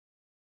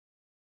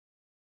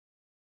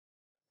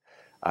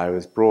I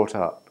was brought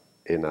up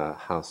in a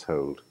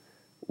household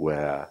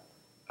where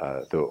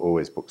there were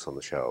always books on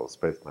the shelves.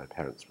 Both my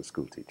parents were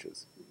school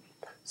teachers.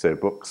 So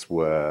books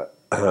were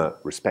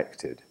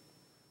respected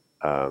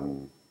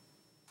and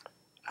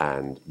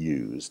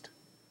used,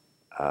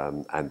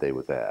 and they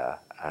were there,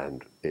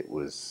 and it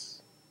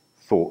was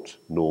thought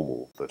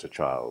normal that a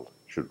child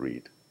should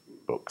read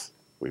books.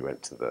 We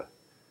went to the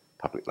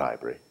public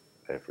library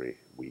every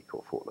week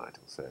or fortnight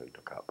or so and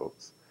took out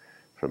books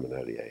from an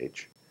early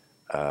age.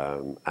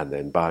 And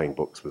then buying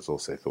books was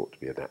also thought to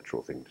be a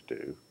natural thing to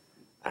do.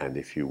 And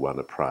if you won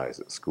a prize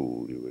at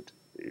school, you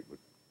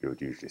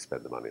would usually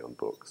spend the money on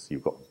books. You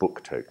got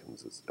book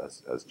tokens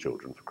as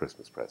children for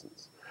Christmas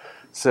presents.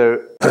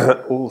 So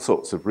all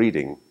sorts of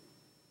reading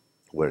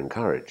were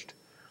encouraged,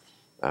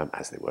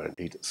 as they were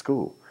indeed at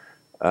school.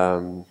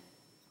 But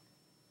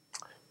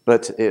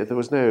there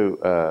was no,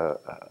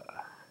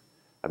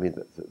 I mean,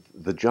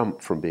 the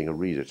jump from being a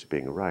reader to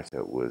being a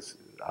writer was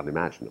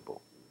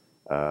unimaginable.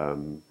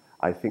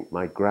 I think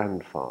my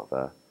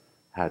grandfather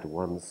had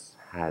once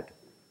had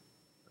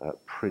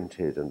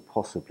printed and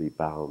possibly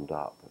bound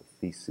up a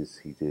thesis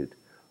he did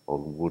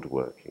on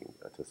woodworking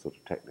at a sort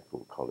of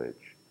technical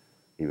college.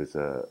 He was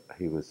a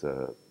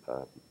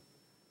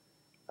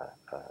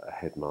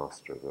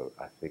headmaster of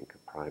I think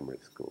a primary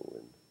school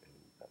in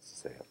that's to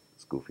say a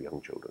school for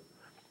young children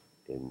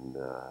in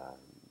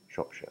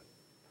Shropshire.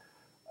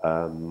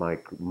 My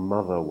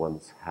mother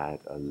once had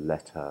a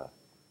letter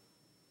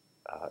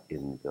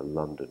in the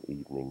London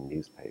evening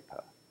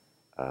newspaper,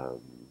 a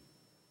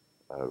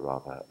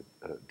rather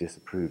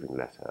disapproving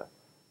letter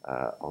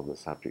on the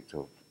subject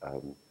of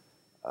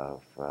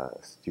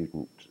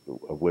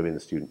women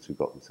students who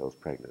got themselves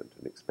pregnant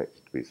and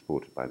expected to be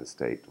supported by the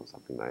state or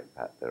something like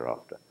that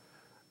thereafter.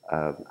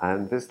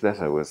 And this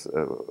letter was,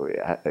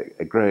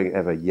 growing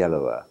ever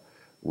yellower,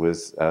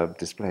 was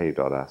displayed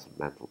on our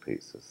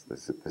mantelpiece.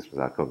 This was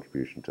our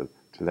contribution to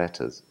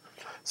letters.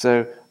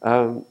 So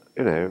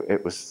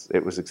it was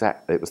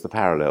the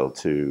parallel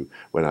to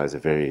when I was a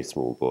very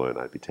small boy and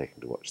I'd be taken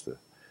to watch the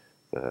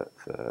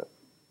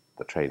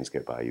trains go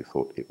by. You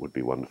thought it would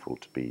be wonderful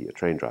to be a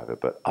train driver,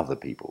 but other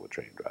people were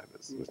train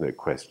drivers. There was no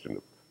question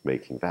of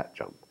making that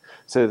jump.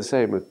 So the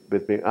same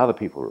with being other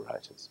people were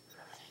writers.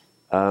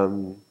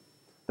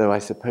 Though I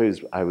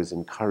suppose I was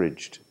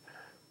encouraged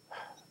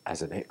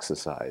as an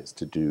exercise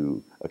to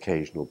do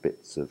occasional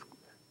bits of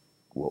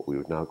what we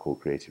would now call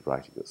creative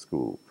writing at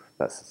school.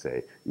 That's to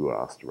say, you were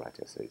asked to write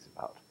essays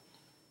about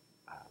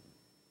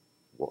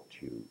what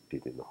you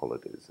did in the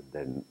holidays, and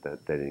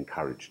then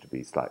encouraged to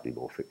be slightly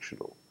more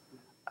fictional.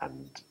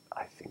 And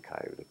I think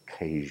I would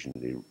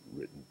occasionally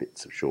written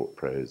bits of short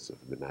prose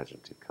of an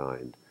imaginative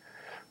kind,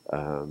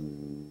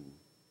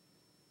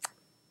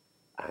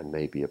 and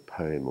maybe a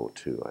poem or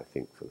two, I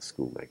think, for the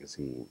school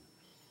magazine.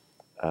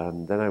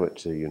 Then I went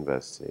to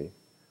university,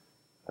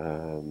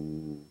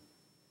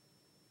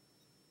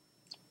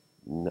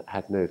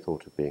 had no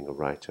thought of being a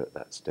writer at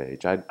that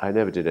stage. I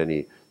never did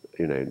any,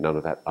 none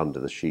of that under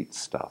the sheets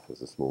stuff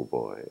as a small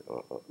boy.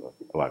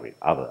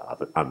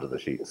 Other under the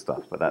sheets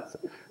stuff, but that's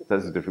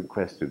a different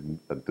question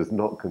and does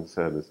not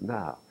concern us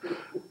now.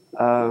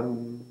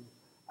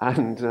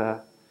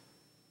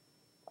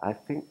 I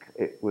think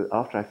it was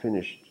after I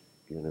finished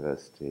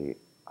university,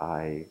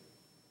 I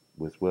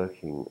was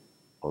working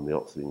on the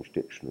Oxford English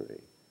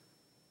Dictionary,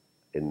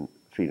 in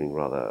feeling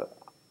rather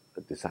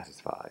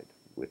dissatisfied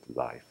with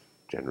life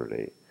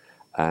generally,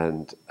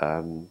 and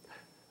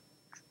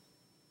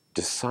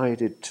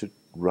decided to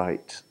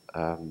write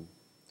a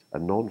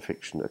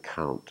non-fiction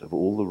account of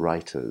all the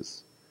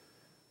writers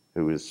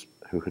who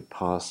had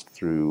passed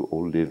through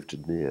or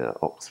lived near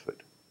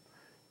Oxford.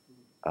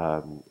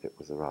 It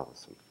was a rather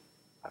sort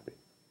of,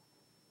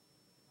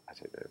 I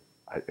don't know.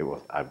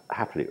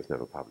 Happily, it was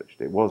never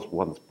published. It was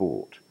once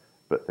bought,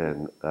 but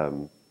then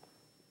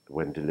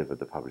when delivered,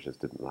 the publishers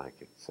didn't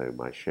like it. So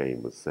my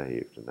shame was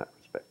saved in that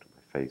respect, and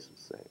my face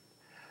was saved.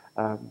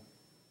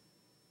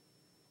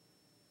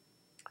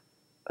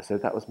 So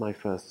that was my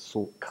first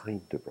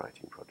kind of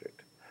writing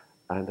project.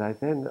 And I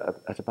then,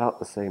 at about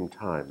the same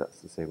time, that's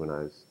to say when I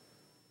was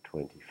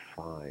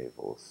 25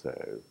 or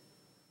so,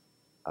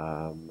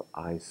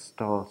 I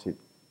started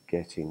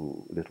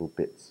getting little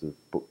bits of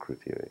book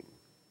reviewing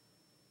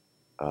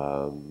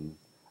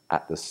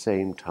at the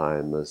same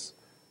time as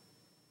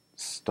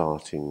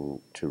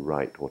starting to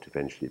write what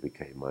eventually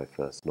became my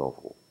first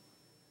novel.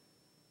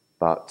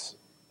 But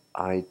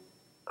I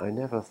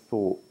never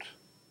thought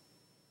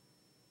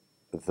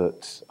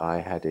that I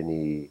had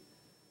any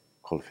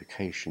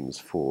qualifications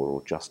for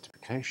or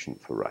justification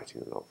for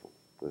writing a novel.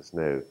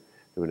 There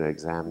were no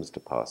exams to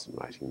pass in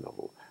writing a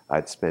novel.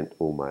 I'd spent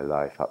all my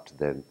life up to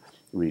then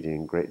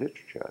reading great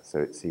literature, so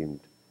it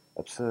seemed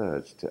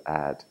absurd to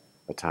add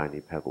a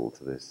tiny pebble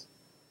to this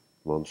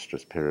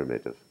monstrous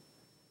pyramid of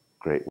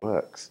great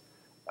works.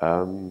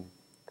 And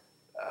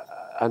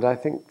I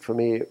think for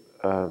me,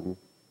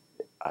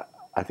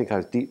 I think I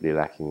was deeply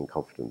lacking in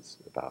confidence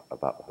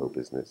about the whole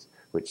business,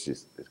 which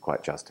is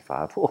quite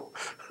justifiable.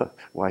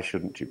 Why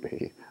shouldn't you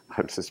be?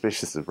 I'm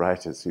suspicious of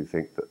writers who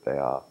think that they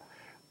are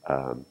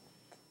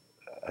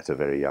at a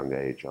very young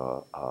age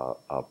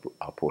are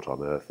put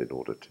on earth in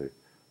order to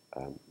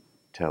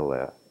tell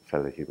their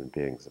fellow human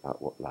beings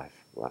about what life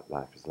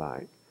is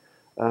like.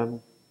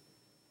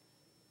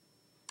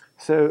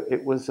 So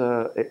it was.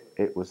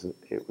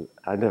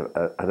 I know,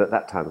 and at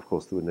that time, of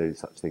course, there were no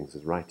such things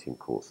as writing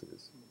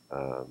courses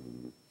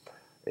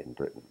in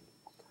Britain,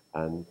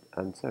 and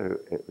so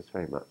it was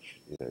very much,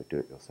 do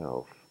it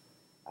yourself.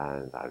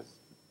 And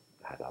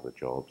had other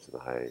jobs, and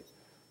I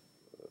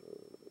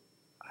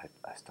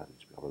studied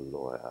to become a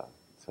lawyer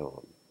and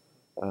so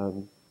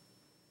on.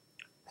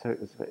 So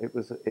it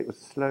was a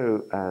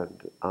slow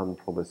and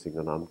unpromising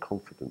and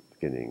unconfident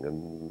beginning.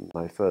 And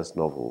my first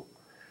novel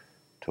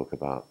took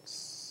about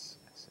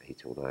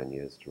 8 or 9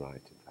 years to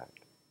write, in fact.